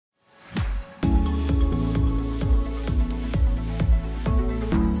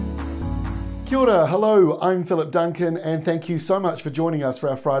Kia ora, hello, I'm Philip Duncan and thank you so much for joining us for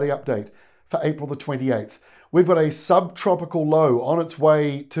our Friday update for April the 28th. We've got a subtropical low on its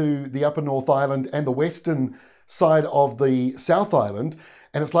way to the upper North Island and the western side of the South Island,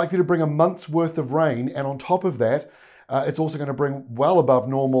 and it's likely to bring a month's worth of rain, and on top of that, it's also going to bring well above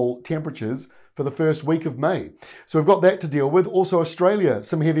normal temperatures for the first week of May. So we've got that to deal with. Also Australia,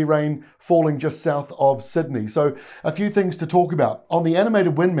 some heavy rain falling just south of Sydney. So a few things to talk about. On the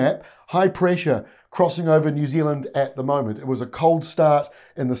animated wind map, high pressure crossing over New Zealand at the moment. It was a cold start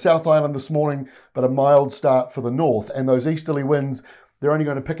in the South Island this morning, but a mild start for the north. And those easterly winds, they're only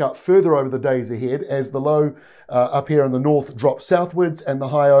going to pick up further over the days ahead as the low up here in the north drops southwards and the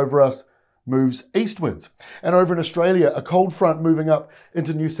high over us moves eastwards. And over in Australia, a cold front moving up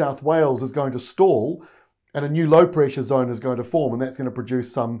into New South Wales is going to stall and a new low pressure zone is going to form, and that's going to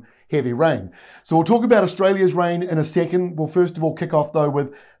produce some heavy rain. So we'll talk about Australia's rain in a second. We'll first of all kick off though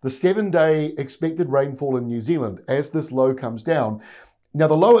with the 7-day expected rainfall in New Zealand as this low comes down. Now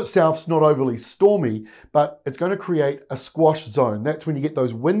the low itself's not overly stormy, but it's going to create a squash zone. That's when you get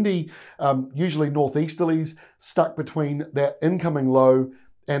those windy, usually northeasterlies stuck between that incoming low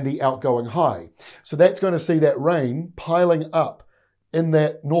and the outgoing high. So that's going to see that rain piling up in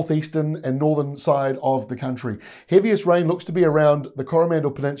that northeastern and northern side of the country. Heaviest rain looks to be around the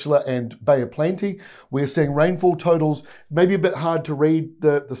Coromandel Peninsula and Bay of Plenty. We're seeing rainfall totals, maybe a bit hard to read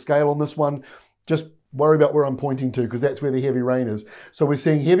the scale on this one. Just worry about where I'm pointing to because that's where the heavy rain is. So we're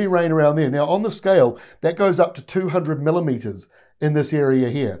seeing heavy rain around there. Now on the scale, that goes up to 200 millimeters in this area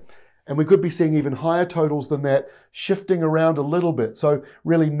here. And we could be seeing even higher totals than that, shifting around a little bit. So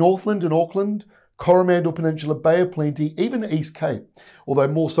really Northland and Auckland, Coromandel Peninsula, Bay of Plenty, even East Cape, although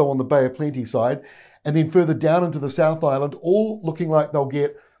more so on the Bay of Plenty side, and then further down into the South Island, all looking like they'll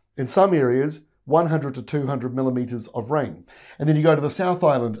get, in some areas, 100 to 200 millimeters of rain. And then you go to the South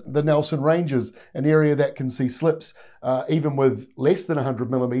Island, the Nelson Ranges, an area that can see slips even with less than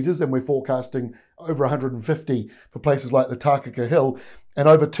 100 millimeters, and we're forecasting over 150 for places like the Takaka Hill, and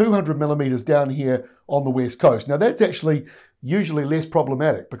over 200 millimeters down here on the west coast. Now that's actually usually less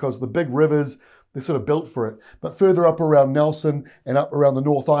problematic because the big rivers, they're sort of built for it. But further up around Nelson and up around the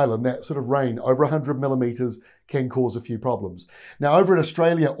North Island, that sort of rain over 100 millimeters can cause a few problems. Now over in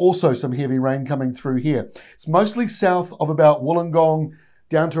Australia, also some heavy rain coming through here. It's mostly south of about Wollongong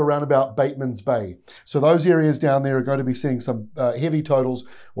down to around about Bateman's Bay. So those areas down there are going to be seeing some heavy totals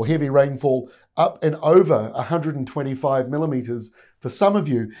or heavy rainfall up and over 125 millimeters for some of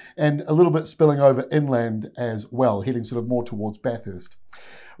you, and a little bit spilling over inland as well, heading sort of more towards Bathurst.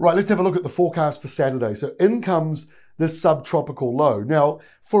 Right, let's have a look at the forecast for Saturday. So in comes this subtropical low. Now,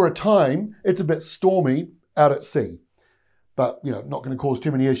 for a time, it's a bit stormy out at sea, but not going to cause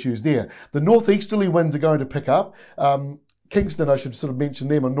too many issues there. The northeasterly winds are going to pick up. Kingston, I should sort of mention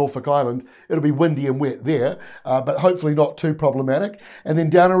them on Norfolk Island. It'll be windy and wet there, but hopefully not too problematic. And then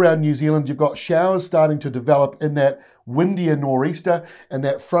down around New Zealand, you've got showers starting to develop in that windier nor'easter, and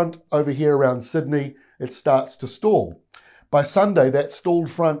that front over here around Sydney, it starts to stall. By Sunday, that stalled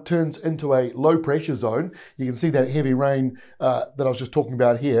front turns into a low pressure zone. You can see that heavy rain that I was just talking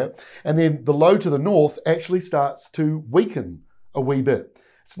about here. And then the low to the north actually starts to weaken a wee bit.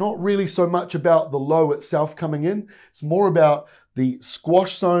 It's not really so much about the low itself coming in. It's more about the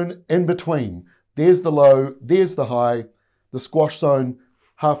squash zone in between. There's the low, there's the high, the squash zone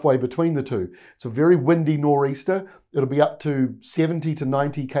halfway between the two. It's a very windy nor'easter. It'll be up to 70 to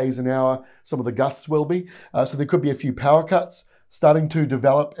 90 k's an hour. Some of the gusts will be. So there could be a few power cuts starting to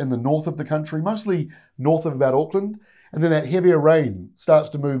develop in the north of the country, mostly north of about Auckland. And then that heavier rain starts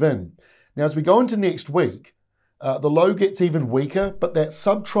to move in. Now, as we go into next week, the low gets even weaker, but that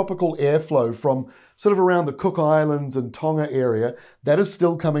subtropical airflow from sort of around the Cook Islands and Tonga area, that is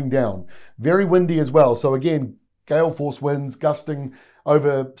still coming down. Very windy as well. So again, gale force winds gusting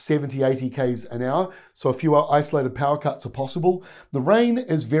over 70, 80 k's an hour. So a few isolated power cuts are possible. The rain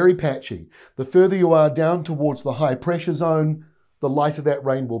is very patchy. The further you are down towards the high pressure zone, the lighter that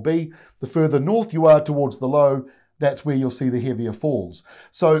rain will be. The further north you are towards the low, that's where you'll see the heavier falls.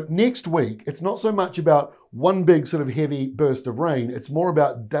 So next week, it's not so much about one big sort of heavy burst of rain. It's more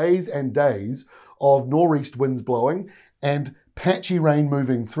about days and days of nor'east winds blowing and patchy rain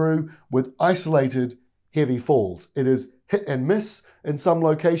moving through with isolated heavy falls. It is hit and miss in some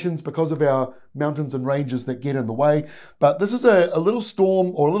locations because of our mountains and ranges that get in the way. But this is a little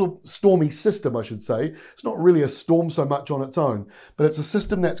storm, or a little stormy system, I should say. It's not really a storm so much on its own, but it's a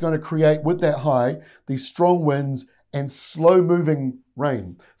system that's going to create with that high these strong winds and slow moving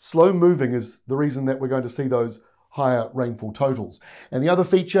rain. Slow moving is the reason that we're going to see those higher rainfall totals. And the other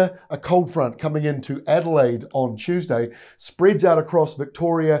feature, a cold front coming into Adelaide on Tuesday, spreads out across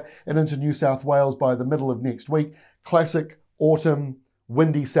Victoria and into New South Wales by the middle of next week. Classic autumn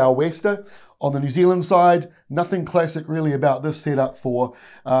windy sou'wester. On the New Zealand side, nothing classic really about this setup for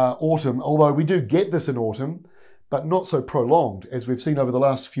autumn, although we do get this in autumn, but not so prolonged as we've seen over the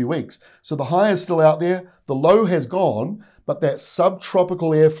last few weeks. So the high is still out there, the low has gone, but that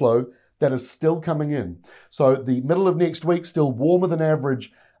subtropical airflow that is still coming in. So the middle of next week, still warmer than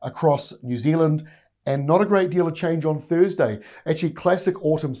average across New Zealand, and not a great deal of change on Thursday. Actually, classic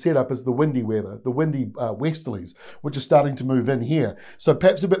autumn setup is the windy weather, the windy westerlies, which are starting to move in here. So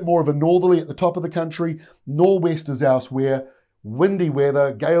perhaps a bit more of a northerly at the top of the country, nor'westers elsewhere, windy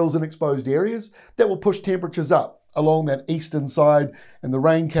weather, gales in exposed areas. That will push temperatures up along that eastern side, and the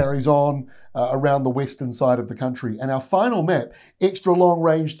rain carries on around the western side of the country. And our final map, extra long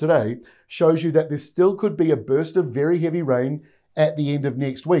range today, shows you that there still could be a burst of very heavy rain at the end of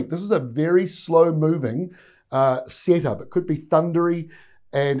next week. This is a very slow moving setup. It could be thundery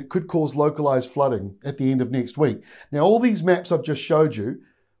and it could cause localized flooding at the end of next week. Now, all these maps I've just showed you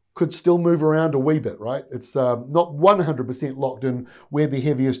could still move around a wee bit, right? It's not 100% locked in where the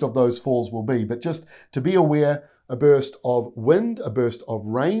heaviest of those falls will be, but just to be aware, a burst of wind, a burst of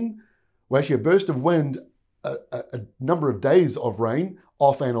rain, well, actually a burst of wind, a number of days of rain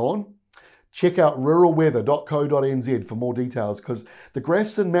off and on. Check out ruralweather.co.nz for more details, because the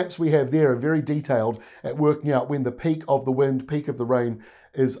graphs and maps we have there are very detailed at working out when the peak of the wind, peak of the rain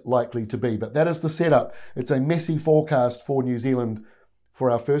is likely to be. But that is the setup. It's a messy forecast for New Zealand for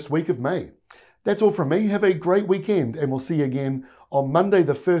our first week of May. That's all from me. Have a great weekend, and we'll see you again on Monday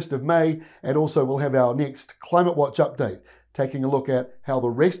the 1st of May, and also we'll have our next Climate Watch update, taking a look at how the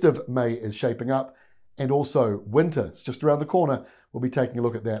rest of May is shaping up, and also winter. It's just around the corner. We'll be taking a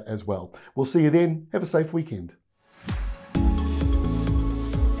look at that as well. We'll see you then. Have a safe weekend.